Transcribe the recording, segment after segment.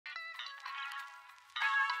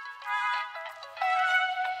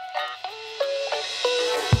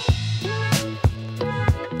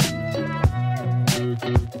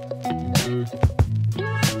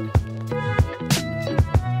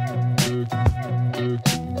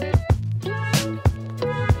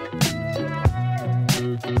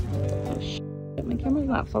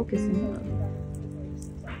not focusing.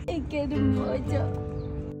 Hey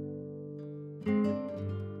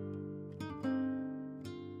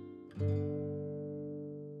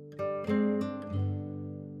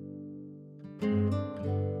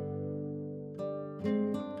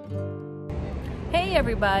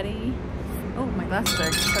everybody! Oh, my glasses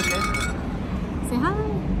are crooked. Say hi!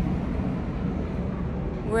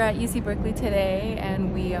 We're at UC Berkeley today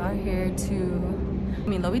and we are here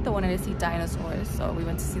Lobito wanted to see dinosaurs, so we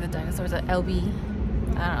went to see the dinosaurs at LB,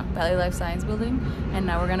 I don't know, Valley Life Science Building. And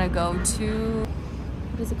now we're gonna go to,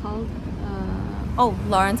 what is it called? Oh,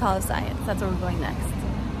 Lawrence Hall of Science. That's where we're going next.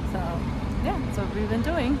 So yeah, that's what we've been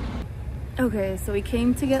doing. Okay, so we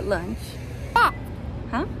came to get lunch. Huh?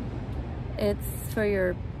 It's for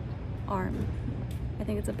your arm. I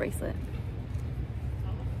think it's a bracelet.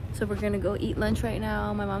 So we're gonna go eat lunch right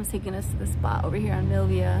now. My mom's taking us to the spot over here on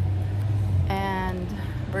Milvia and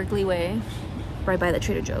Berkeley Way, right by the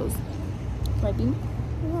Trader Joe's. Right, Bean?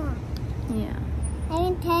 Yeah. Yeah. I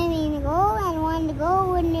didn't tell me to go and want to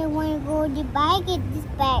go when they want to go to buy get this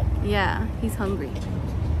back. Yeah, he's hungry.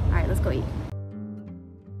 All right, let's go eat.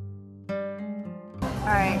 All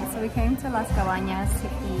right, so we came to Las Cabañas to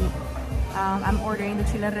eat. I'm ordering the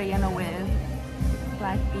chile relleno with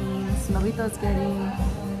black beans. Novito's getting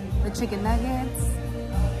the chicken nuggets,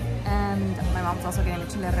 and my mom's also getting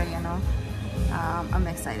the chile relleno. I'm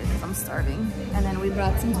excited because I'm starving. And then we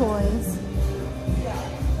brought some toys.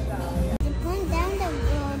 They put down the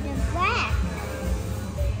black.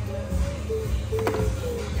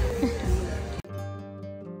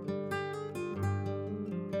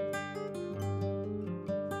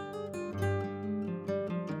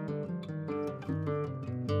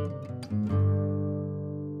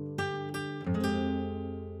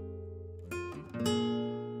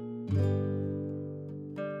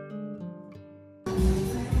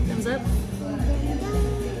 Thumbs up.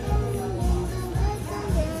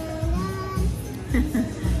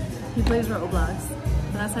 He plays Roblox.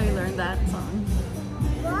 That's how he learned that song.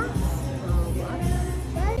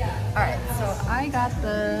 Alright, so I got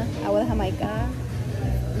the agua de Jamaica.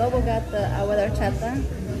 Lobo got the agua de horchata.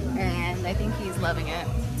 And I think he's loving it.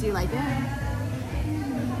 Do you like it?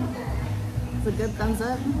 It's a good thumbs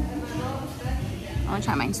up. I want to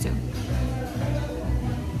try mine too.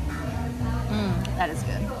 That is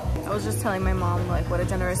good. I was just telling my mom like what a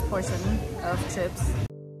generous portion of chips.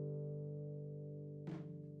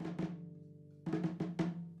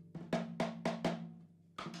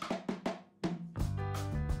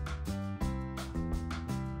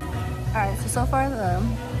 Alright, so far the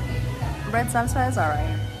red salsa is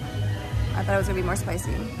alright. I thought it was gonna be more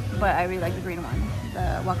spicy, but I really like the green one,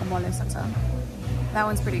 the guacamole salsa. That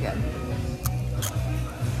one's pretty good.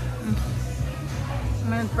 I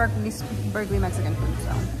mean, it's Berkeley Mexican food,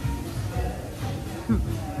 so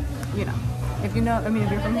you know. If you know, I mean,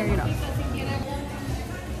 if you're from here, you know.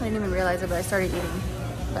 I didn't even realize it, but I started eating.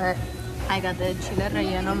 But I got the chile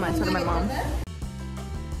relleno, so did my mom.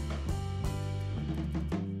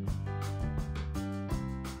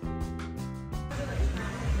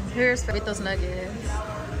 Here's Fabito's nuggets,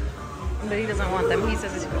 but he doesn't want them. He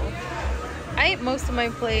says it's full. I ate most of my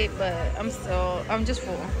plate, but I'm just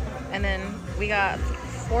full. And then we got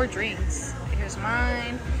 4 drinks. Here's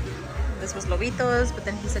mine. This was Lobito's, but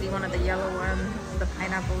then he said he wanted the yellow one, the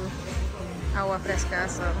pineapple agua fresca.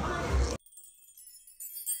 So.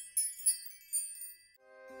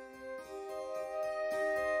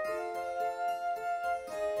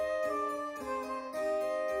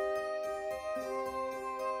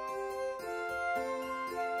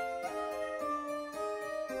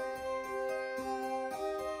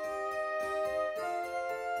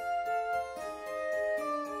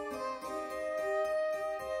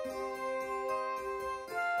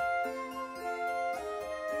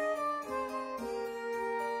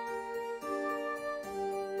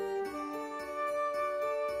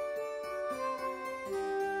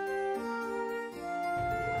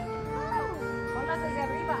 Desde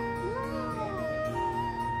arriba.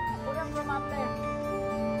 Put them from up there.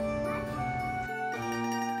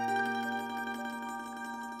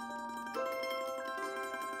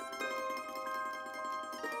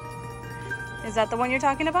 Is that the one you're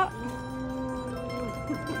talking about?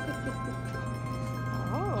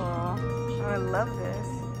 Oh, I love this.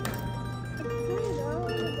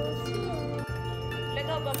 Let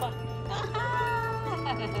go, Papa.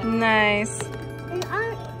 Nice.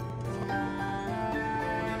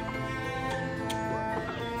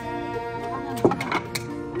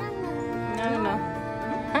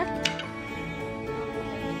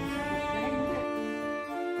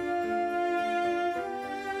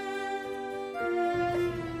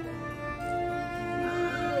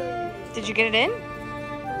 Did you get it in?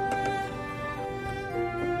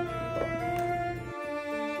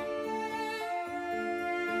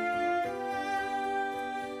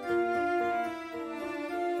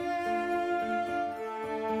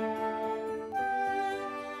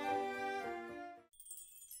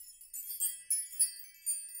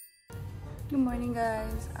 Good morning,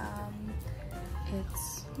 guys.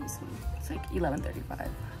 It's like 11:35.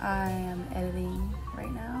 I am editing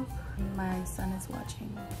right now. My son is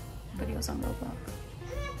watching videos on Roblox.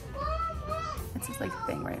 It's his like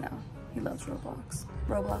thing right now. He loves Roblox.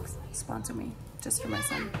 Roblox, sponsor me just for my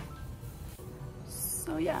son.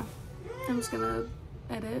 So yeah, I'm just gonna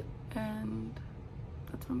edit, and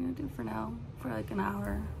that's what I'm gonna do for now, for like an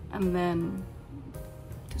hour, and then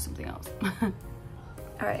do something else.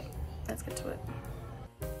 All right, let's get to it.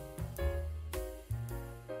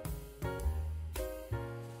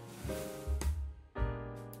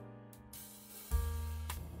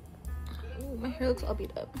 Ooh, my hair looks all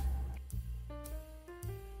beat up.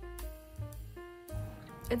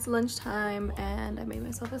 It's lunchtime and I made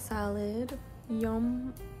myself a salad.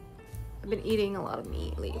 Yum. I've been eating a lot of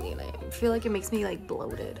meat lately and I feel like it makes me like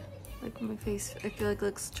bloated. Like my face, I feel like it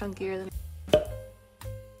looks chunkier than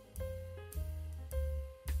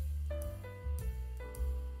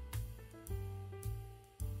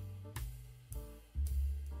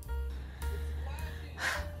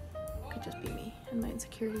could just be me and my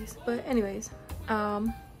insecurities. But anyways,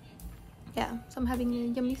 yeah, so I'm having a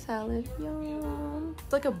yummy salad. Yum.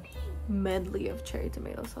 It's like a medley of cherry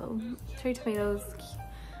tomatoes. So cherry tomatoes,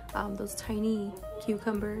 those tiny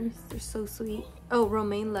cucumbers, they're so sweet. Oh,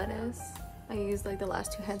 romaine lettuce. I used like the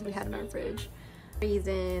last 2 heads we had in our fridge.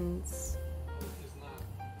 Raisins,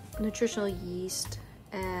 nutritional yeast,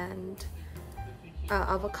 and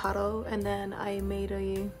avocado. And then I made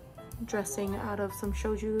a dressing out of some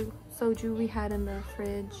soju we had in the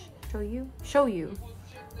fridge. Shoyu,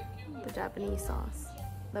 the Japanese sauce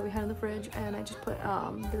that we had in the fridge, and I just put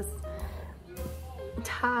this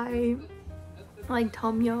Thai like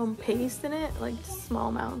tom yum paste in it, like small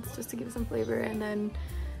amounts just to give it some flavor, and then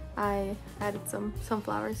I added some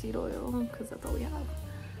sunflower seed oil because that's all we have.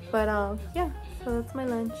 But yeah, so that's my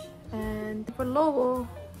lunch. And for Lobo,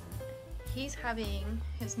 he's having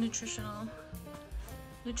his nutritious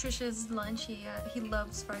lunch. He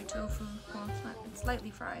loves fried tofu. Well, it's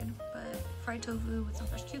lightly fried, but fried tofu with some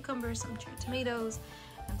fresh cucumbers, some cherry tomatoes,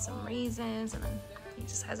 and some raisins, and then he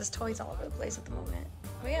just has his toys all over the place at the moment.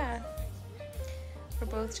 But yeah, we're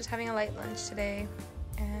both just having a light lunch today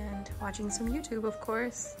and watching some YouTube, of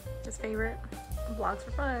course. His favorite, vlogs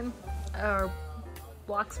for fun, or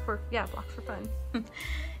vlogs for fun.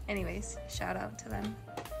 Anyways, shout out to them.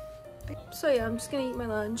 So yeah, I'm just gonna eat my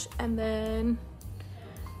lunch and then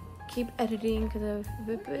keep editing because I have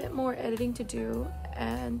a bit more editing to do,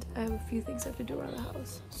 and I have a few things I have to do around the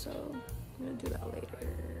house, so I'm gonna do that later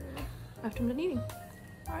after I'm done eating.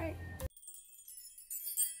 All right.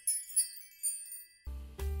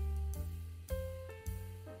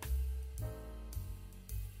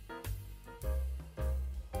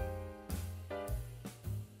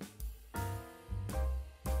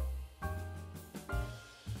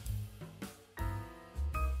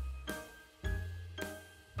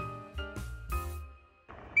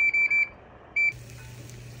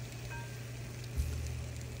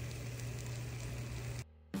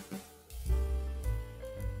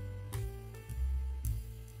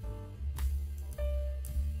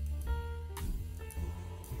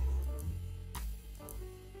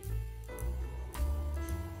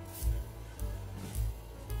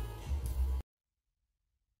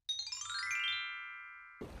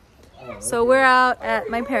 So we're out at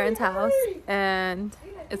my parents' house and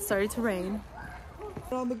it started to rain.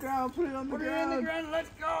 Put it on the ground, put it on the ground. Let's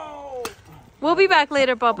go! We'll be back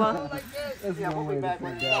later, Papa. That's Yeah, we'll be back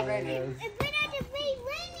when it's not raining. It's been at the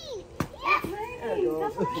raining.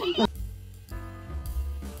 Yes, raining.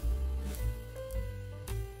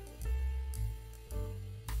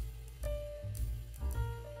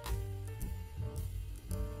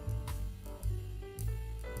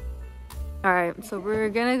 Alright, so we're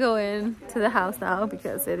gonna go in to the house now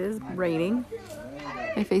because it is raining.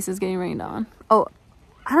 My face is getting rained on. Oh,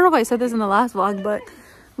 I don't know if I said this in the last vlog, but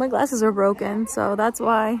my glasses are broken, so that's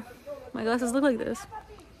why my glasses look like this.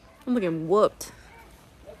 I'm looking whooped.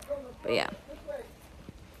 But yeah.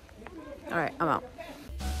 Alright, I'm out.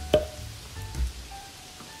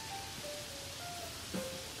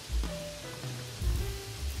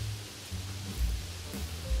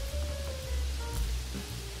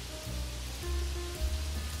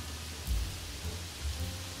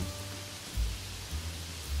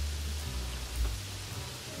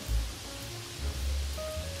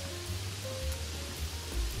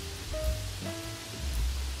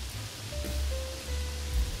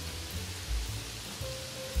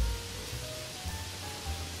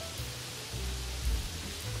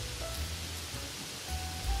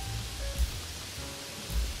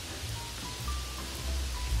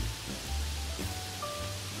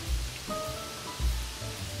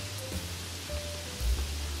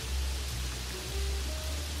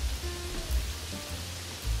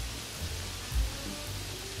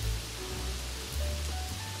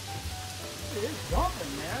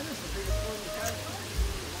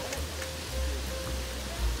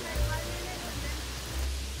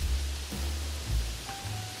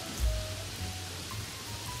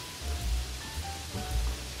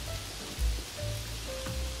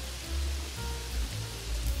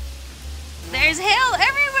 There's hail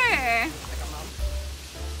everywhere.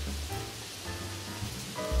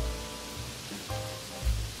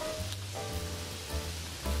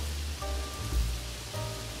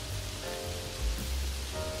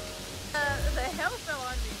 The hail fell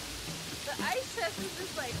on me. The ice chest is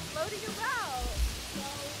just like floating about.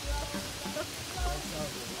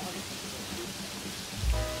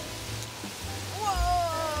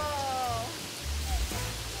 Whoa!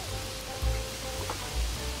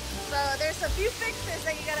 So there's a few fixes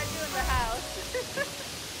that you gotta do in the house.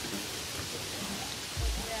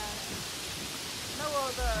 Yeah. No, well,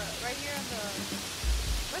 right here on the,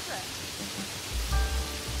 what's that?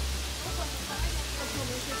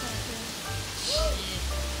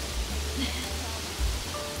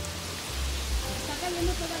 Está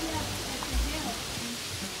cayendo todavía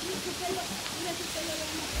el pelo. Mira su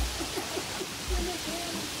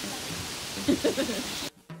pelo,